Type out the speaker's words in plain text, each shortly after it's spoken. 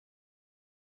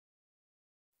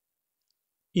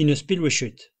In a spillway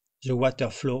chute, the water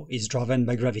flow is driven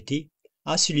by gravity,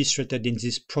 as illustrated in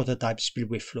this prototype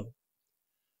spillway flow.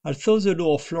 Although the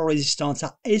law of flow resistance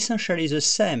are essentially the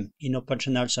same in open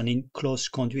channels and in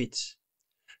closed conduits,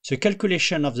 the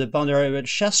calculation of the boundary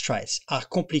shear stress are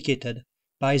complicated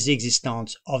by the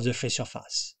existence of the free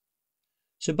surface.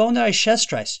 The boundary shear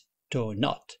stress, tau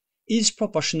naught, is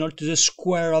proportional to the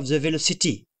square of the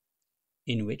velocity,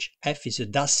 in which F is the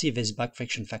Darcy-Weisbach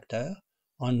friction factor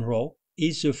and ρ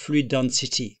is the fluid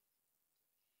density.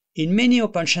 In many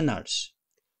open channels,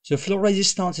 the flow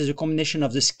resistance is a combination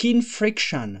of the skin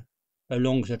friction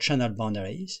along the channel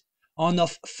boundaries and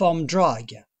of form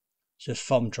drag. The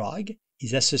form drag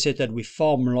is associated with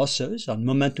form losses and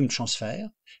momentum transfer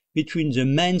between the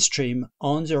mainstream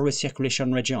and the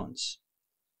recirculation regions.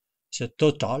 The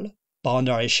total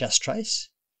boundary shear stress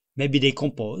may be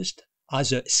decomposed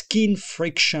as a skin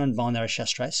friction boundary shear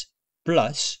stress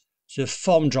plus the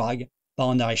form drag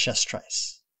boundary shear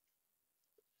stress.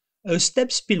 A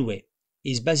step spillway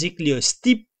is basically a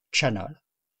steep channel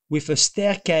with a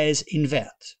staircase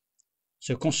invert.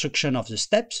 The construction of the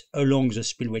steps along the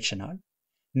spillway channel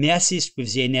may assist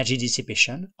with the energy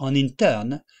dissipation and in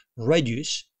turn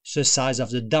reduce the size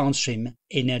of the downstream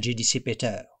energy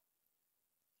dissipator.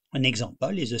 An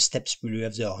example is the step spillway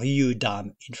of the Rieux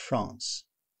Dam in France.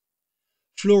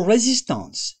 Flow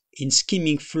resistance in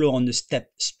skimming flow on the step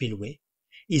spillway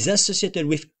is associated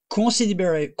with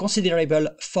considerable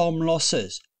form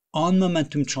losses and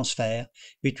momentum transfer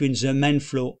between the main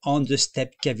flow and the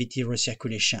step cavity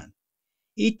recirculation.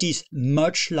 It is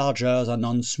much larger than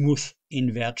on smooth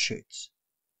invert chutes.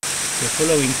 The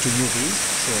following two movies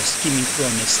show a skimming flow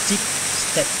on a steep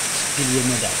step spillway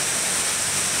model.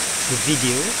 The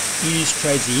video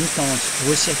illustrates the intense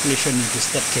recirculation in the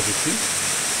step cavity,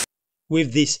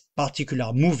 with this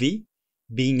particular movie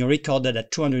being recorded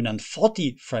at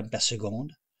 240 frames per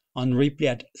second and replayed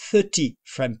at 30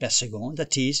 frames per second,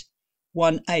 that is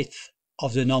 1/8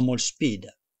 of the normal speed.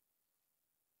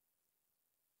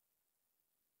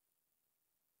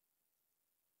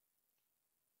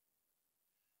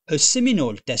 A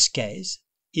seminal test case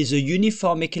is a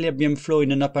uniform equilibrium flow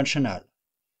in an open channel.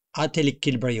 At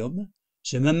equilibrium,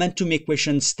 the momentum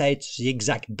equation states the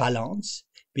exact balance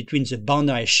between the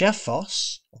boundary shear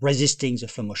force resisting the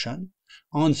flow motion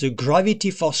and the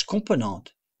gravity force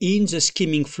component in the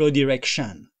skimming flow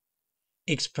direction.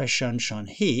 Expression shown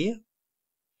here,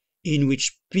 in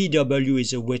which PW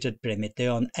is the weighted perimeter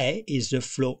and A is the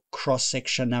flow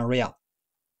cross-section area.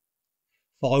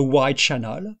 For a wide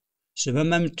channel, the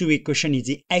momentum equation is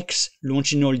the x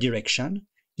longitudinal direction,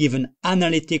 given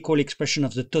analytical expression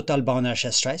of the total boundary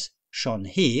shear stress, shown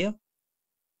here.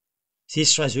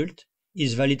 This result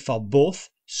is valid for both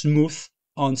smooth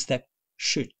and step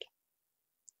chute.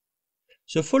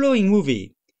 The following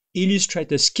movie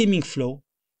illustrates a skimming flow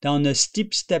down a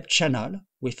steep step channel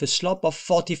with a slope of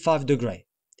 45 degrees.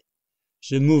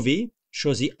 The movie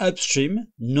shows the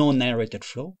upstream non-aerated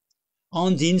flow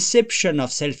and the inception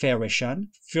of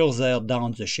self-aeration further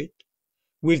down the chute,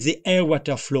 with the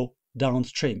air-water flow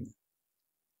downstream.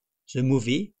 The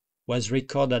movie was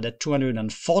recorded at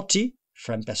 240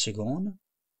 frames per second,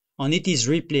 and it is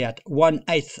replayed at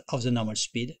 1/8 of the normal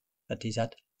speed, that is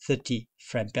at 30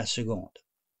 frames per second.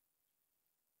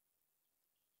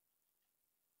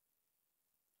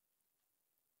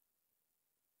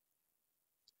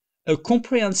 A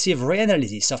comprehensive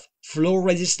reanalysis of flow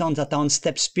resistance data on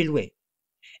step spillway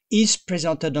is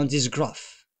presented on this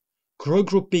graph,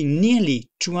 regrouping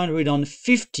nearly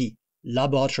 250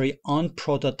 laboratory and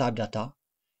prototype data,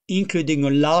 including a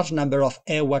large number of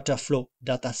air-water flow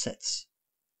datasets.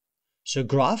 The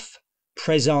graph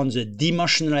presents the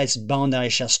dimensionless boundary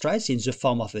shear stress in the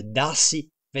form of a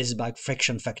Darcy-Weisbach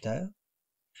friction factor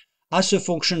as a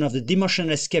function of the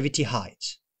dimensionless cavity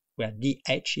height, where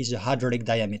dH is the hydraulic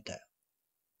diameter.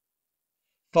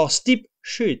 For steep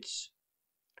chutes,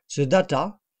 the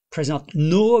data present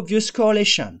no obvious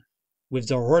correlation with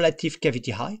the relative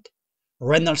cavity height,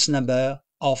 Reynolds number,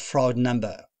 or Froude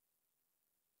number.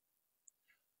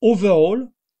 Overall,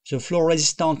 the flow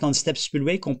resistance on step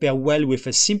spillway compare well with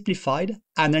a simplified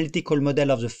analytical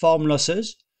model of the form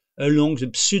losses along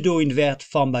the pseudo-invert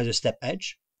formed by the step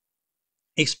edge,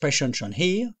 expression shown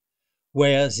here,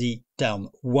 where the term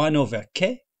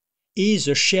 1/k is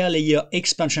the shear layer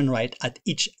expansion rate at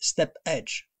each step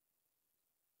edge.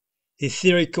 The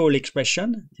theoretical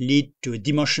expression leads to a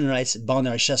dimensionless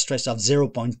boundary shear stress of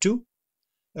 0.2,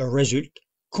 a result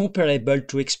comparable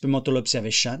to experimental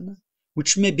observation,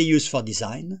 which may be used for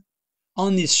design,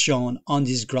 and is shown on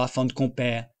this graph and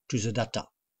compared to the data.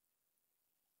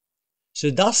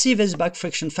 The Darcy-Weisbach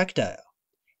friction factor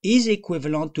is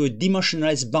equivalent to a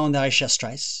dimensionless boundary shear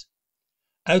stress,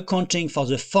 accounting for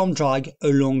the form drag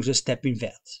along the step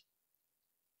inverts.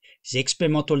 The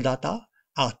experimental data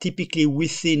are typically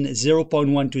within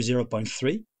 0.1 to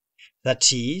 0.3,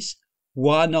 that is,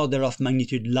 1 order of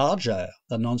magnitude larger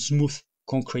than on smooth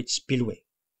concrete spillway.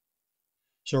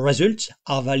 The results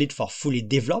are valid for fully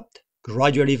developed,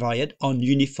 gradually varied, and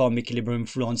uniform equilibrium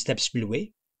flow on step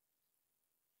spillway.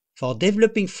 For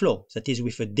developing flow, that is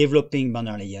with a developing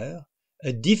boundary layer,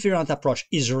 a different approach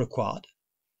is required,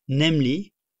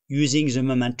 namely using the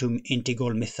momentum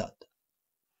integral method.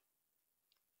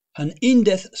 An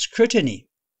in-depth scrutiny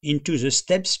into the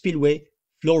step spillway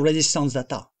flow resistance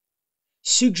data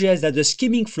suggests that the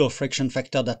skimming flow friction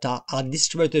factor data are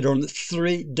distributed on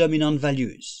 3 dominant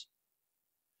values.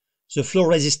 The flow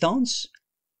resistance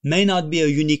may not be a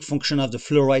unique function of the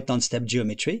flow rate on step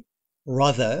geometry.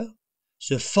 Rather,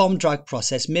 the form drag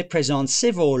process may present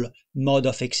several modes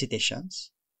of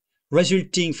excitations,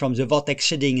 resulting from the vortex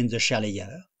shedding in the shear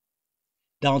layer,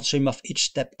 downstream of each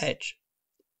step edge.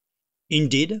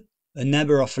 Indeed, a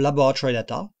number of laboratory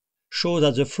data show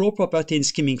that the flow property in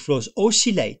skimming flows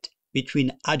oscillate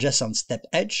between adjacent step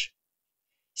edge.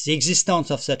 The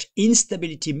existence of such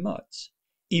instability modes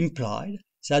implied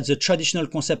that the traditional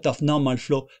concept of normal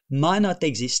flow might not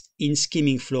exist in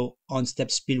skimming flow on step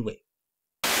spillway.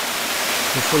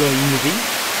 The following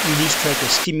movie illustrates a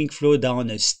skimming flow down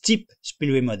a steep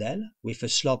spillway model with a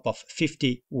slope of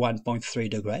 51.3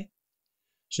 degrees.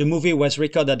 The movie was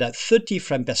recorded at 30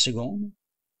 frames per second,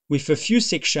 with a few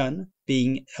sections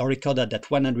being recorded at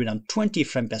 120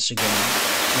 frames per second,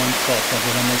 1/4 of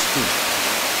the normal speed.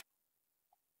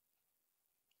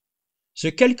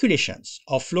 The calculations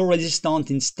of flow resistance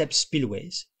in step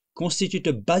spillways constitute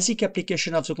a basic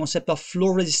application of the concept of flow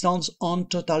resistance on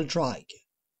total drag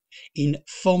in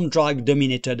form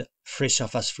drag-dominated free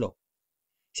surface flow.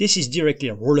 This is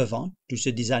directly relevant to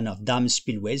the design of dam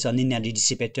spillways and energy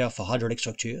dissipator for hydraulic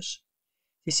structures.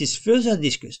 This is further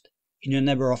discussed in a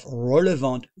number of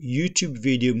relevant YouTube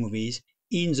video movies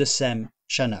in the same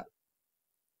channel.